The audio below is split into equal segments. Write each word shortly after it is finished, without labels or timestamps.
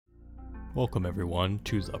Welcome everyone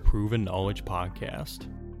to the Proven Knowledge Podcast.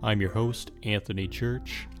 I'm your host, Anthony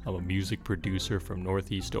Church. I'm a music producer from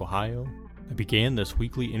Northeast Ohio. I began this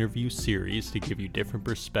weekly interview series to give you different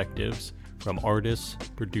perspectives from artists,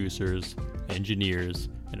 producers, engineers,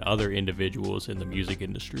 and other individuals in the music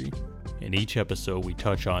industry. In each episode, we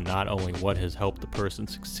touch on not only what has helped the person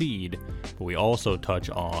succeed, but we also touch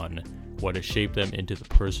on what has shaped them into the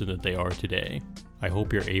person that they are today. I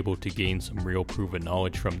hope you're able to gain some real proven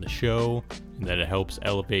knowledge from the show, and that it helps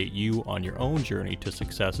elevate you on your own journey to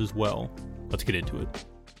success as well. Let's get into it.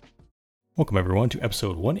 Welcome everyone to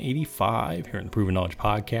episode 185 here in the Proven Knowledge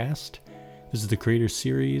Podcast. This is the Creator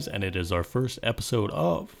Series, and it is our first episode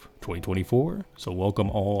of 2024. So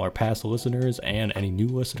welcome all our past listeners and any new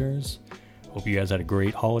listeners. Hope you guys had a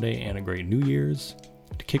great holiday and a great New Year's.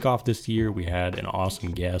 To kick off this year, we had an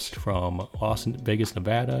awesome guest from Las Vegas,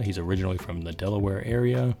 Nevada. He's originally from the Delaware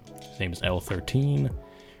area. His name is L13.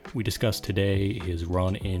 We discussed today his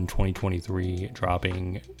run in 2023,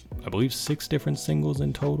 dropping, I believe, 6 different singles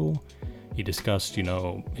in total. He discussed,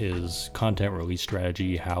 his content release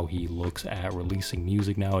strategy, how he looks at releasing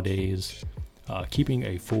music nowadays, keeping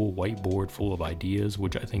a full whiteboard full of ideas,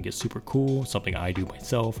 which I think is super cool, something I do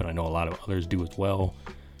myself, and I know a lot of others do as well.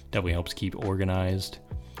 Definitely helps keep organized.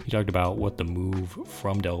 He talked about what the move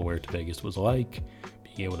from Delaware to Vegas was like,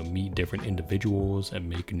 being able to meet different individuals and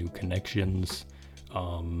make new connections,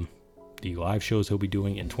 the live shows he'll be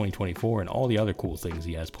doing in 2024, and all the other cool things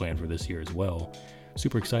he has planned for this year as well.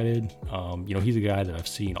 Super excited. He's a guy that I've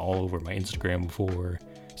seen all over my Instagram before,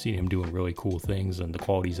 seen him doing really cool things and the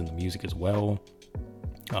qualities in the music as well.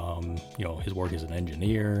 His work as an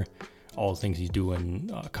engineer, all the things he's doing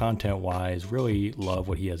content-wise, really love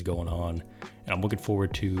what he has going on, and I'm looking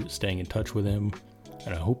forward to staying in touch with him,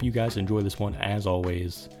 and I hope you guys enjoy this one as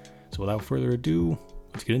always. So without further ado,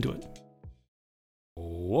 let's get into it.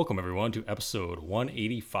 Welcome everyone to episode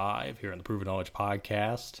 185 here on the Proven Knowledge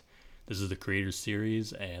Podcast. This is the Creator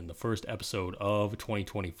Series and the first episode of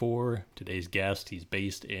 2024. Today's guest, he's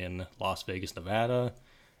based in Las Vegas, Nevada.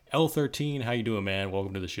 L13, how you doing, man?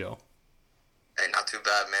 Welcome to the show. Hey, not too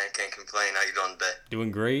bad, man. Can't complain. How you doing today? Doing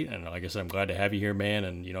great, and like I said, I'm glad to have you here, man.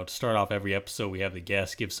 And, to start off every episode, we have the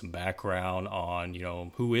guest give some background on,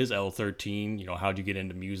 who is L13, how'd you get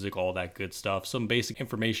into music, all that good stuff. Some basic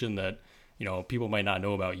information that, people might not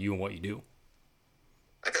know about you and what you do.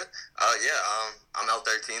 Okay. I'm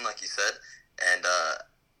L13, like you said, and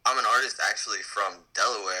I'm an artist actually from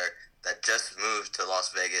Delaware that just moved to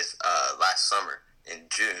Las Vegas last summer in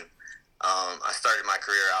June. I started my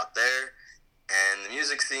career out there. And the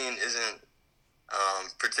music scene isn't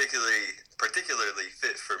particularly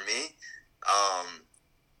fit for me.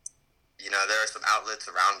 There are some outlets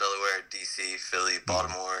around Delaware, D.C., Philly,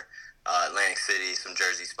 Baltimore, Atlantic City, some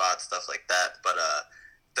Jersey spots, stuff like that. But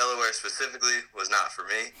Delaware specifically was not for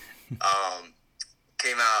me.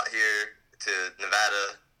 Came out here to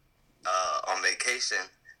Nevada on vacation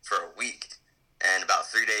for a week. And about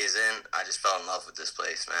 3 days in, I just fell in love with this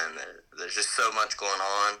place, man. There's just so much going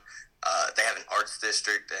on. They have an arts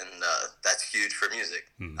district, and that's huge for music.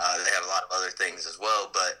 They have a lot of other things as well,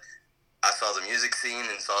 but I saw the music scene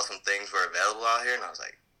and saw some things were available out here, and I was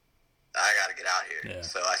like, I got to get out here. Yeah.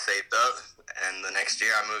 So I saved up, and the next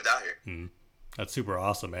year I moved out here. That's super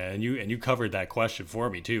awesome, man. And you covered that question for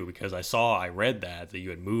me, too, because I read that you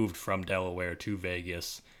had moved from Delaware to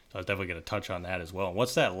Vegas, so I was definitely going to touch on that as well. And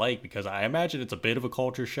what's that like? Because I imagine it's a bit of a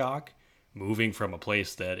culture shock, moving from a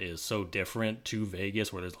place that is so different to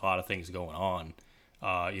Vegas where there's a lot of things going on.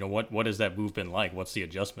 What has that move been like? What's the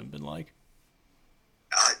adjustment been like?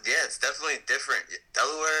 Yeah, it's definitely different.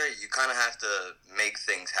 Delaware, you kind of have to make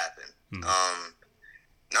things happen.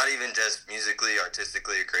 Not even just musically,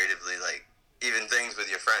 artistically, or creatively, like even things with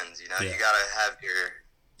your friends, You got to have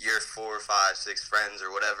your 4, 5, 6 friends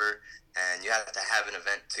or whatever, and you have to have an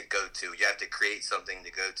event to go to. You have to create something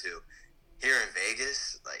to go to. Here in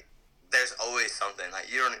Vegas, there's always something.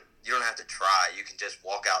 You don't have to try. You can just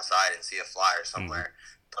walk outside and see a flyer somewhere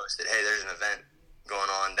posted. Hey, there's an event going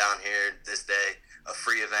on down here this day, a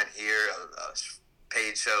free event here, a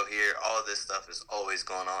paid show here. All of this stuff is always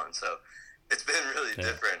going on. So it's been really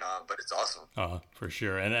different, but it's awesome. For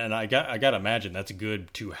sure. And I got to imagine that's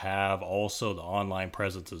good to have also the online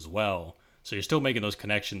presence as well. So you're still making those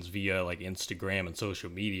connections via Instagram and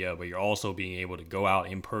social media, but you're also being able to go out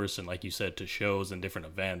in person, like you said, to shows and different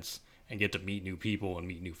events and get to meet new people and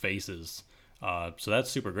meet new faces. So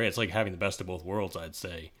that's super great. It's like having the best of both worlds, I'd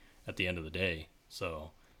say, at the end of the day.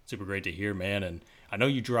 So super great to hear, man. And I know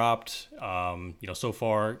you dropped, so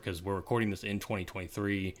far, because we're recording this in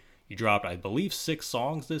 2023, you dropped, I believe, 6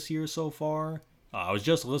 songs this year so far. I was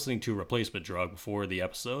just listening to Replacement Drug before the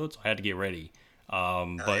episode, so I had to get ready. Oh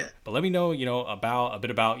yeah. But let me know, about a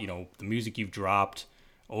bit about the music you've dropped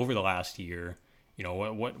over the last year.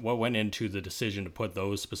 What went into the decision to put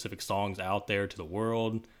those specific songs out there to the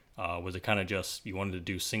world? Was it kind of just you wanted to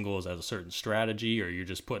do singles as a certain strategy, or you're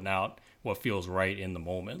just putting out what feels right in the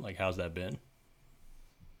moment? Like, how's that been?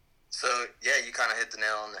 So yeah, you kind of hit the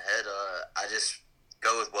nail on the head. I just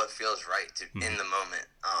go with what feels right in the moment.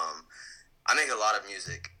 I make a lot of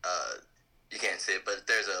music. You can't see it, but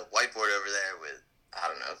there's a whiteboard over there with, I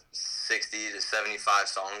don't know, 60 to 75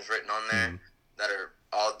 songs written on there that are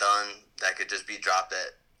all done, that could just be dropped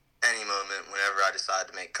at any moment whenever I decide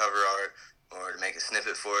to make cover art or to make a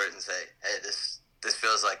snippet for it and say, hey, this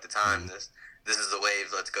feels like the time. This is the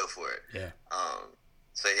wave. Let's go for it. Yeah.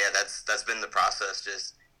 So yeah, that's been the process.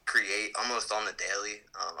 Just create almost on the daily.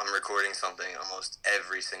 I'm recording something almost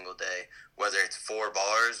every single day, whether it's 4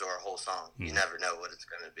 bars or a whole song. You never know what it's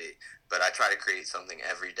going to be. But I try to create something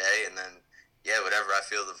every day, and then, yeah, whatever I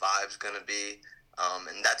feel the vibe's going to be.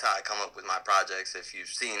 And that's how I come up with my projects. If you've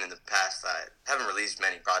seen in the past, I haven't released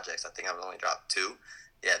many projects. I think I've only dropped 2.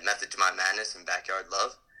 Yeah, Method to My Madness and Backyard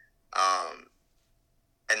Love.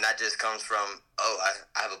 And that just comes from, I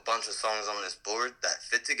have a bunch of songs on this board that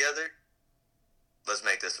fit together. Let's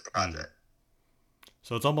make this a project.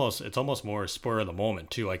 So it's almost more spur of the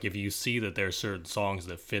moment too. Like, if you see that there's certain songs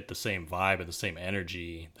that fit the same vibe and the same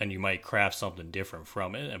energy, then you might craft something different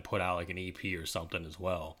from it and put out like an EP or something as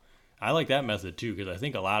well. I like that method too, because I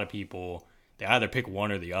think a lot of people, they either pick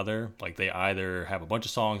one or the other. Like, they either have a bunch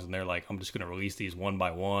of songs and they're like, I'm just going to release these one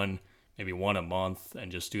by one, maybe one a month,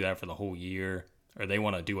 and just do that for the whole year. Or they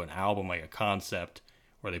want to do an album, like a concept,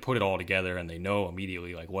 where they put it all together and they know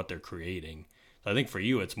immediately like what they're creating. So I think for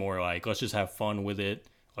you, it's more like, let's just have fun with it.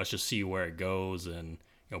 Let's just see where it goes and,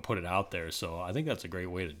 put it out there. So I think that's a great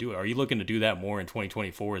way to do it. Are you looking to do that more in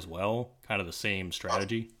 2024 as well? Kind of the same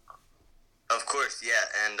strategy? Of course,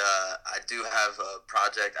 yeah. And I do have a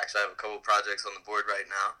project. Actually, I have a couple projects on the board right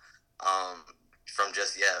now from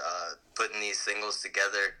just, putting these singles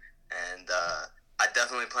together. And I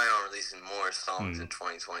definitely plan on releasing more songs in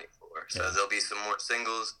 2024. So there'll be some more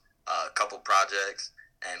singles, a couple projects,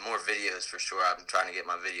 and more videos for sure. I'm trying to get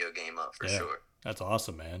my video game up for sure. That's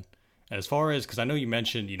awesome, man. And as far as, because I know you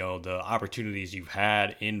mentioned, the opportunities you've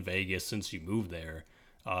had in Vegas since you moved there,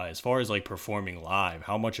 as far as like performing live,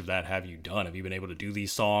 how much of that have you done? Have you been able to do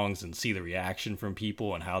these songs and see the reaction from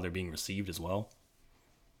people and how they're being received as well?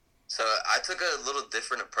 So I took a little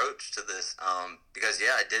different approach to this because,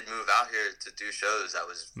 I did move out here to do shows. That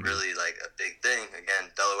was really like a big thing.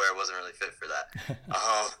 Again, Delaware wasn't really fit for that.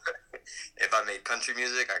 If I made country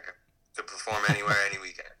music, I could perform anywhere, any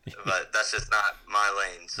weekend. But that's just not my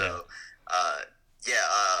lane. So,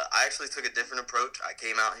 I actually took a different approach. I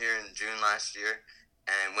came out here in June last year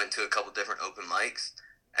and went to a couple different open mics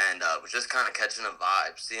and was just kind of catching a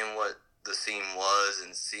vibe, seeing what the scene was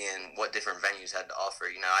and seeing what different venues had to offer.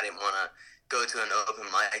 I didn't want to go to an open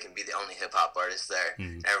mic and be the only hip-hop artist there.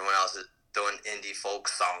 Everyone else is doing indie folk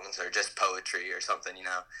songs or just poetry or something,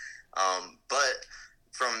 But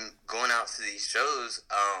from going out to these shows,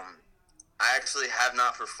 I actually have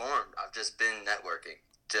not performed. I've just been networking,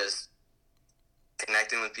 just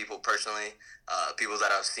connecting with people personally, people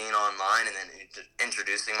that I've seen online, and then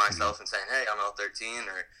introducing myself and saying, hey, I'm L13,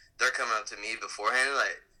 or they're coming up to me beforehand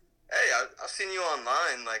like, hey, I've seen you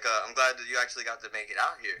online. Like, I'm glad that you actually got to make it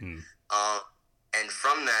out here. And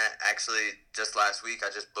from that, actually, just last week, I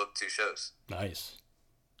just booked 2 shows. Nice.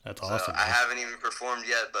 That's awesome. I haven't even performed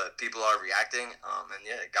yet, but people are reacting. And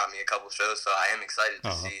it got me a couple shows, so I am excited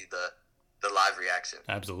to see the live reaction.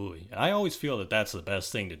 Absolutely. And I always feel that that's the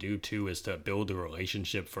best thing to do, too, is to build a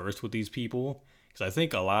relationship first with these people. Because I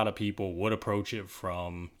think a lot of people would approach it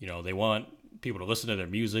from, they want people to listen to their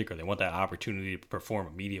music, or they want that opportunity to perform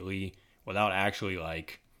immediately without actually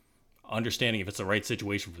like understanding if it's the right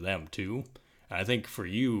situation for them too. And I think for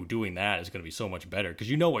you, doing that is going to be so much better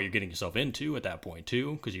because you know what you're getting yourself into at that point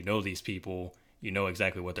too, because you know these people, you know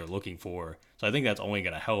exactly what they're looking for. So I think that's only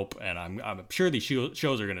going to help, and I'm sure these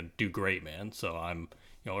shows are going to do great, man. So I'm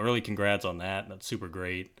early congrats on that. That's super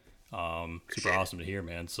great. Super awesome to hear,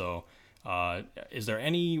 man. So is there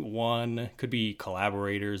anyone, could be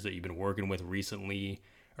collaborators that you've been working with recently,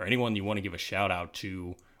 or anyone you want to give a shout out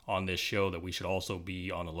to on this show that we should also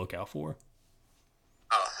be on the lookout for?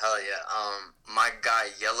 Oh, hell yeah. My guy,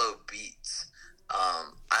 Yellow Beats. I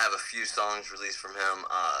have a few songs released from him.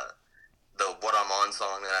 The What I'm On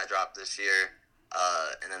song that I dropped this year.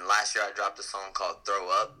 And then last year I dropped a song called Throw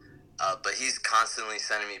Up. But he's constantly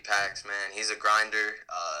sending me packs, man. He's a grinder.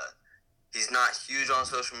 He's not huge on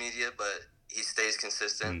social media, but he stays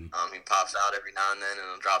consistent. He pops out every now and then, and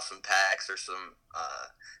he'll drop some packs or some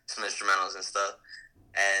instrumentals and stuff.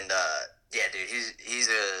 And yeah, dude, he's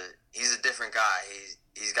a different guy.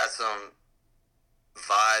 He's got some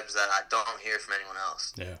vibes that I don't hear from anyone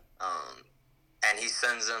else. Yeah. And he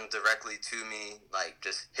sends them directly to me, like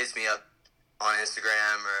just hits me up on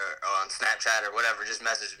Instagram or on Snapchat or whatever, just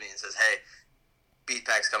messages me and says, "Hey, beat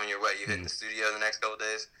pack's coming your way. You hitting the studio in the next couple of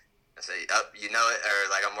days?" I say, "Up, you know it," or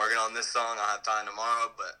like, "I'm working on this song. I'll have time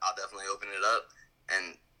tomorrow, but I'll definitely open it up."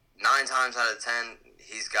 And 9 times out of 10,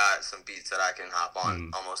 he's got some beats that I can hop on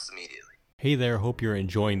almost immediately. Hey there, hope you're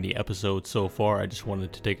enjoying the episode so far. I just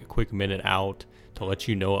wanted to take a quick minute out to let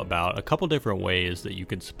you know about a couple different ways that you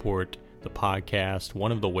can support the podcast.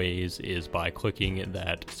 One of the ways is by clicking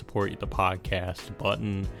that support the podcast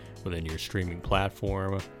button within your streaming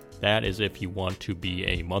platform. That is if you want to be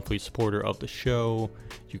a monthly supporter of the show.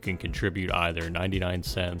 You can contribute either 99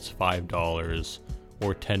 cents, $5,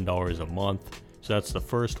 or $10 a month. So that's the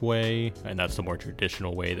first way, and that's the more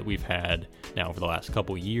traditional way that we've had now for the last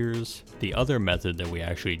couple years. The other method that we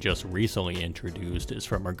actually just recently introduced is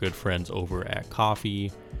from our good friends over at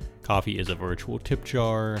Ko-fi. Ko-fi is a virtual tip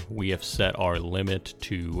jar. We have set our limit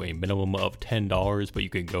to a minimum of $10, but you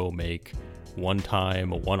can go make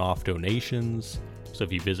one-time, one-off donations. So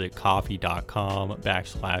if you visit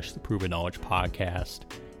ko-fi.com/the Proven Knowledge Podcast,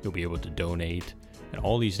 you'll be able to donate. And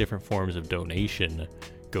all these different forms of donation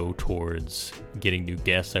go towards getting new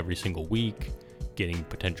guests every single week, getting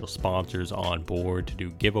potential sponsors on board to do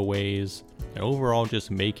giveaways, and overall just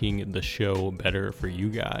making the show better for you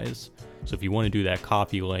guys. So if you want to do that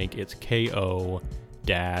Ko-fi link, it's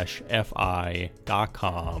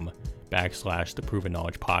ko-fi.com/the Proven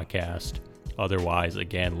Knowledge Podcast. Otherwise,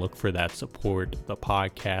 again, look for that support the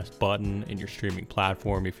podcast button in your streaming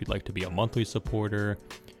platform if you'd like to be a monthly supporter.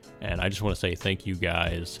 And I just want to say thank you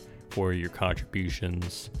guys for your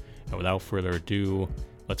contributions. And without further ado,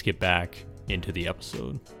 let's get back into the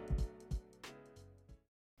episode.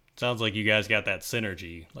 Sounds like you guys got that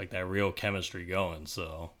synergy, like that real chemistry going.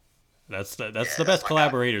 So that's the best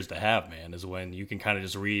collaborators to have, man, is when you can kind of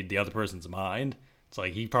just read the other person's mind. It's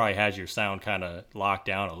like he probably has your sound kind of locked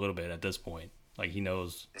down a little bit at this point. Like he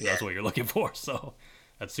knows what you're looking for. So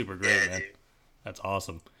that's super great, man. Dude. That's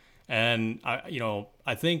awesome. And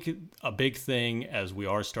I think a big thing as we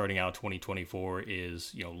are starting out 2024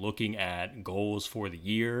 is, looking at goals for the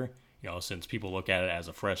year, since people look at it as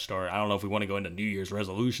a fresh start. I don't know if we want to go into New Year's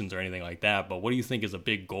resolutions or anything like that, but what do you think is a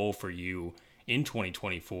big goal for you in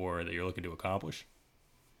 2024 that you're looking to accomplish?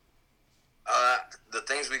 The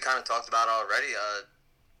things we kind of talked about already,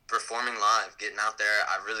 performing live, getting out there.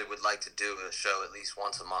 I really would like to do a show at least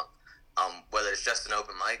once a month. Whether it's just an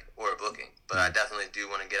open mic or a booking. But I definitely do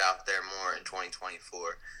want to get out there more in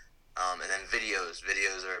 2024. And then videos.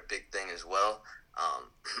 Videos are a big thing as well.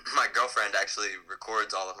 My girlfriend actually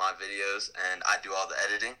records all of my videos, and I do all the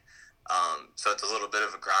editing. So it's a little bit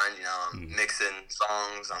of a grind. I'm mixing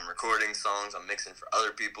songs, I'm recording songs, I'm mixing for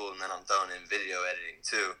other people, and then I'm throwing in video editing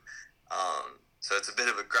too. So it's a bit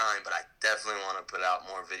of a grind, but I definitely want to put out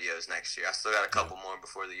more videos next year. I still got a couple more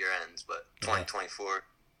before the year ends, but 2024...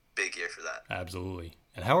 big year for that. Absolutely.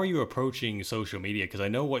 And how are you approaching social media? Because I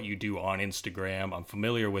know what you do on Instagram. I'm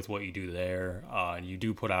familiar with what you do there. And you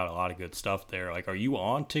do put out a lot of good stuff there. Like, are you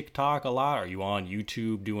on TikTok a lot? Are you on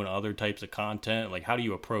YouTube doing other types of content? Like, how do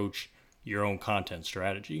you approach your own content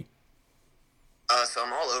strategy? So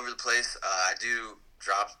I'm all over the place. I do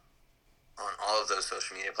drop on all of those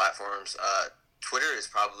social media platforms. Twitter is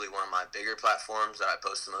probably one of my bigger platforms that I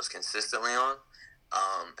post the most consistently on.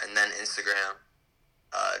 And then Instagram.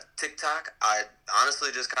 TikTok, I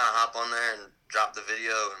honestly just kind of hop on there and drop the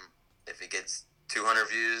video, and if it gets 200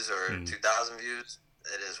 views or 2,000 views,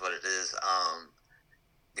 it is what it is.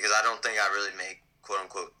 Because I don't think I really make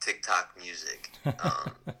quote-unquote TikTok music. But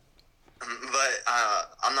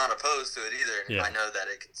I'm not opposed to it either. Yeah. I know that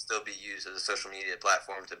it can still be used as a social media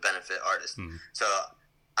platform to benefit artists. So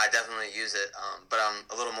I definitely use it, but I'm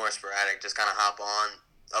a little more sporadic, just kind of hop on,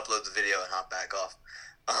 upload the video, and hop back off.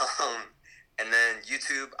 And then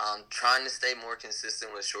YouTube, I'm trying to stay more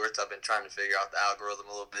consistent with shorts. I've been trying to figure out the algorithm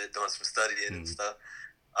a little bit, doing some studying and stuff.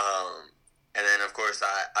 And then, of course,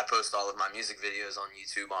 I post all of my music videos on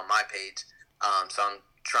YouTube on my page. So I'm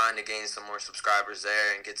trying to gain some more subscribers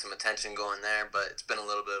there and get some attention going there, but it's been a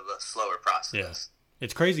little bit of a slower process. Yeah.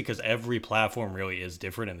 It's crazy because every platform really is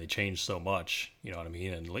different and they change so much, you know what I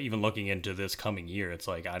mean? And even looking into this coming year, it's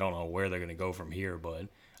like, I don't know where they're going to go from here, but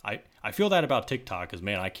I feel that about TikTok because,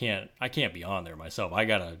 man, I can't be on there myself. I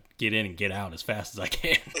gotta get in and get out as fast as I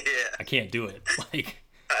can. Yeah. I can't do it. Like,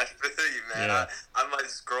 I feel you, man. Yeah. I might might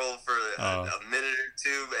scroll for a minute or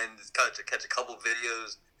two and just catch a couple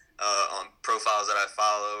videos on profiles that I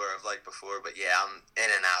follow or have liked before. But yeah, I'm in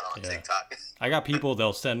and out on TikTok. I got people,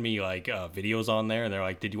 they'll send me like videos on there and they're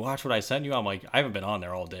like, did you watch what I sent you? I'm like, I haven't been on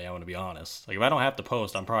there all day, I'm going to be honest. Like if I don't have to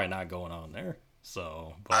post, I'm probably not going on there.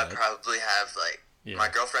 So, but I probably have like my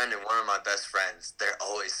girlfriend and one of my best friends, they're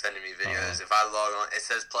always sending me videos. If I log on, it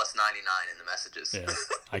says +99 in the messages. Yeah.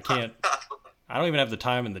 I don't even have the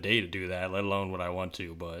time in the day to do that, let alone what I want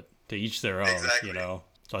to, but to each their own, exactly. you know.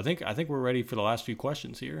 So I think we're ready for the last few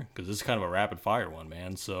questions here, because this is kind of a rapid fire one,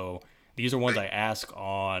 man. So these are ones I ask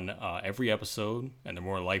on every episode, and they're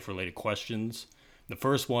more life related questions. The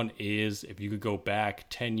first one is, if you could go back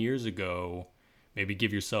 10 years ago, maybe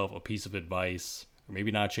give yourself a piece of advice, or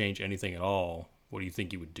maybe not change anything at all, what do you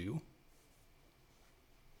think you would do?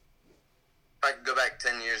 If I could go back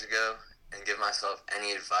 10 years ago and give myself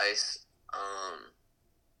any advice,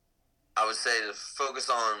 I would say to focus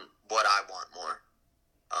on what I want more.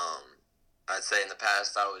 I'd say in the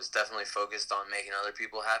past I was definitely focused on making other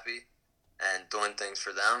people happy and doing things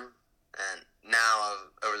for them. And now,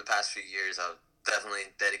 over the past few years, I've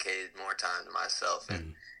definitely dedicated more time to myself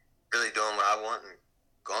and really doing what I want and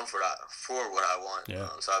going for what I want. Yeah.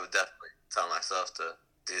 So I would definitely tell myself to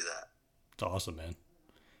do that. It's awesome, man.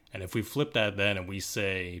 And if we flip that then and we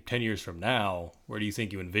say 10 years from now, where do you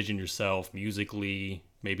think you envision yourself musically,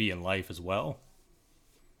 maybe in life as well?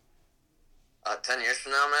 10 years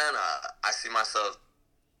from now, man, I see myself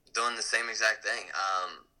doing the same exact thing,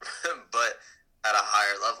 but at a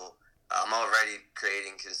higher level. I'm already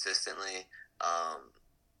creating consistently.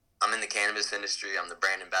 I'm in the cannabis industry. I'm the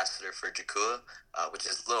brand ambassador for Jakua, which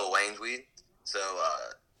is Lil Wayne's weed. So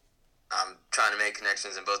I'm trying to make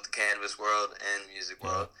connections in both the cannabis world and the music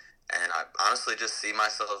world. And I honestly just see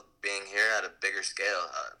myself being here at a bigger scale.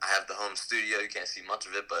 I have the home studio. You can't see much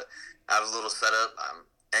of it, but I have a little setup. I'm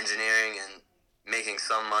engineering and making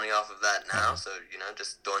some money off of that now. So,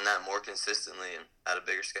 just doing that more consistently and at a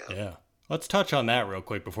bigger scale. Yeah. Let's touch on that real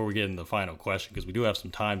quick before we get into the final question, because we do have some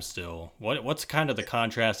time still. What's kind of the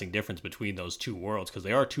contrasting difference between those two worlds? Because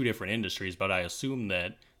they are two different industries, but I assume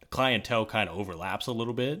that the clientele kind of overlaps a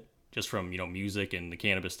little bit, just from, music and the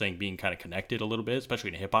cannabis thing being kind of connected a little bit, especially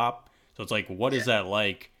in hip-hop. So it's like, what is that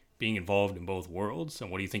like being involved in both worlds, and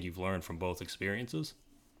what do you think you've learned from both experiences?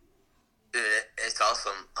 It's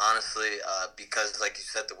awesome, honestly, because, like you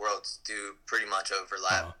said, the worlds do pretty much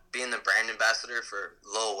overlap. Being the brand ambassador for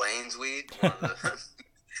Lil Wayne's weed, one of the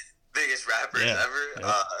biggest rappers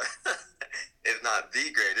ever, if not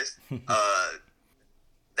the greatest,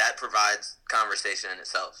 that provides conversation in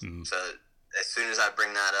itself. So as soon as I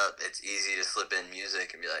bring that up, it's easy to slip in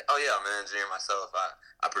music and be like, oh yeah, I'm an engineer myself.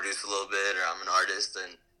 I produce a little bit, or I'm an artist,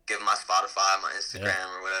 and give my Spotify, my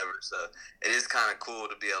Instagram, or whatever. So it is kind of cool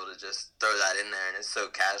to be able to just throw that in there, and it's so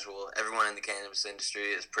casual. Everyone in the cannabis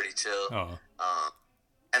industry is pretty chill,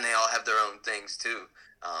 and they all have their own things too.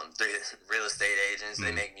 They're real estate agents.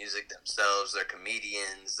 They make music themselves. They're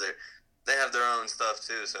comedians. They have their own stuff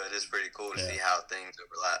too. So it is pretty cool to see how things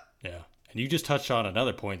overlap. Yeah. And you just touched on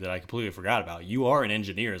another point that I completely forgot about. You are an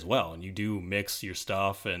engineer as well, and you do mix your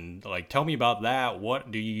stuff. And tell me about that.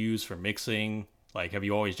 What do you use for mixing? Have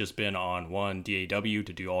you always just been on one DAW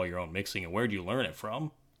to do all your own mixing, and where do you learn it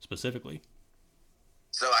from specifically?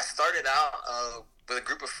 So I started out with a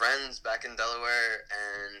group of friends back in Delaware,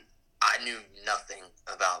 and I knew nothing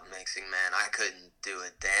about mixing, man. I couldn't do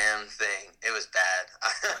a damn thing. It was bad.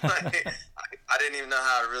 I didn't even know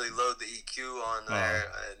how to really load the EQ on there,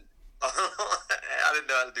 and I didn't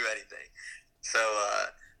know how to do anything. So,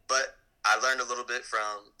 but I learned a little bit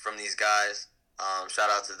from these guys. Shout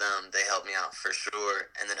out to them. They helped me out for sure.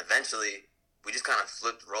 And then eventually, we just kind of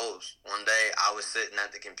flipped roles. One day, I was sitting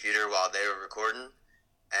at the computer while they were recording,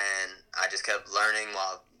 and I just kept learning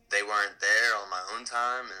while they weren't there on my own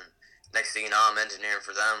time. And next thing you know, I'm engineering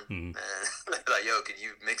for them. And they're like, yo, could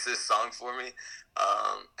you mix this song for me?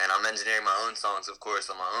 And I'm engineering my own songs, of course,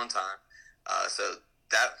 on my own time. So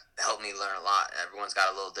that helped me learn a lot. Everyone's got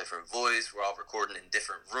a little different voice. We're all recording in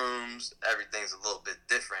different rooms. Everything's a little bit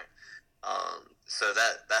different. So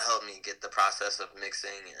that helped me get the process of mixing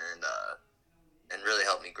and really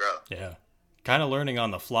helped me grow. Yeah, kind of learning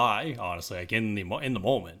on the fly, honestly, in the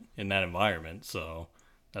moment in that environment. So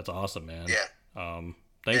that's awesome, man. Yeah.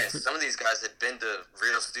 Thanks. Some of these guys had been to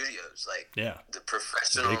real studios, the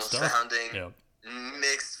professional sounding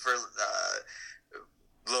mixed for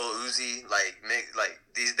Lil Uzi,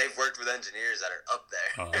 these they've worked with engineers that are up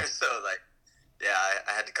there. So yeah,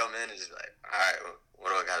 I had to come in and just be like, all right, what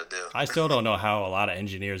do I got to do? I still don't know how a lot of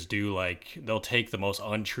engineers do. Like, they'll take the most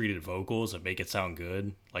untreated vocals and make it sound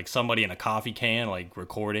good. Like somebody in a coffee can, like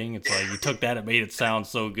recording. It's like you took that and made it sound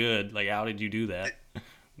so good. Like, how did you do that?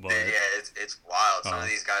 But Dude, yeah, it's wild. Some of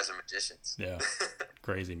these guys are magicians. Yeah,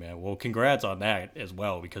 crazy, man. Well, congrats on that as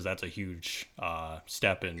well, because that's a huge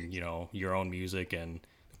step in, your own music and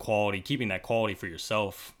quality, keeping that quality for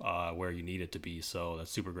yourself where you need it to be. So that's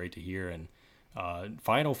super great to hear. And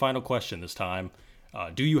final question this time.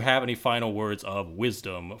 Do you have any final words of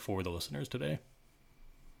wisdom for the listeners today?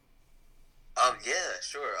 Yeah,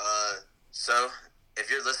 sure. So if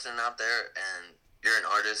you're listening out there and you're an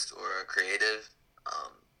artist or a creative,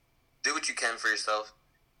 do what you can for yourself.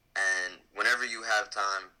 And whenever you have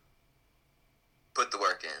time, put the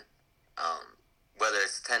work in. Whether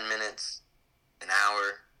it's 10 minutes, an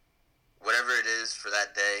hour, whatever it is for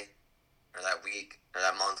that day or that week or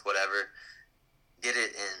that month, whatever, get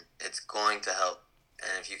it in. It's going to help.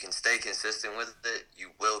 And if you can stay consistent with it, you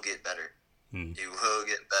will get better. You will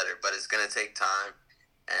get better, but it's going to take time.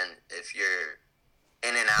 And if you're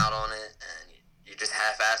in and out on it and you're just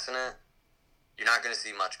half-assing it, you're not going to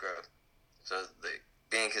see much growth. So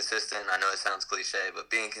being consistent, I know it sounds cliche, but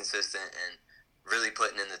being consistent and really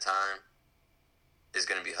putting in the time is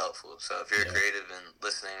going to be helpful. So if you're creative and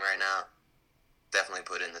listening right now, definitely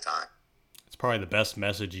put in the time. It's probably the best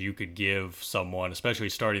message you could give someone, especially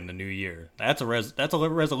starting the new year. That's a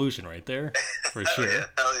resolution right there, for sure.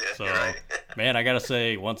 Hell yeah. So, right. Man, I gotta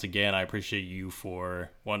say once again, I appreciate you for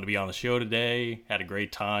wanting to be on the show today. Had a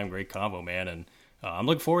great time, great convo, man, and I'm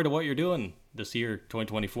looking forward to what you're doing this year,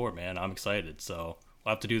 2024, man. I'm excited. So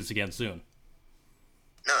we'll have to do this again soon.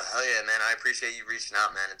 No, hell yeah, man. I appreciate you reaching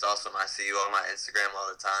out, man. It's awesome. I see you on my Instagram all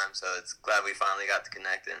the time, so it's glad we finally got to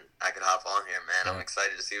connect and I could hop on here, man. Yeah. I'm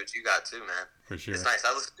excited to see what you got too, man. For sure. It's nice.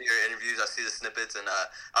 I listen to your interviews. I see the snippets, and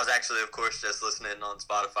I was actually, of course, just listening on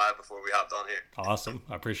Spotify before we hopped on here. Awesome.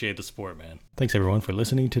 I appreciate the support, man. Thanks, everyone, for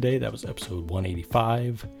listening today. That was episode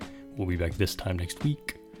 185. We'll be back this time next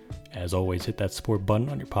week. As always, hit that support button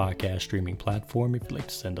on your podcast streaming platform if you'd like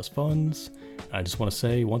to send us funds. I just want to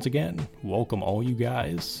say, once again, welcome all you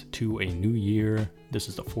guys to a new year. This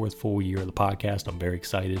is the 4th full year of the podcast. I'm very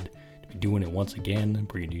excited to be doing it once again,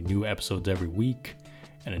 bringing you new episodes every week.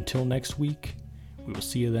 And until next week, we will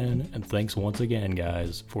see you then. And thanks once again,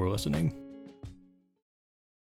 guys, for listening.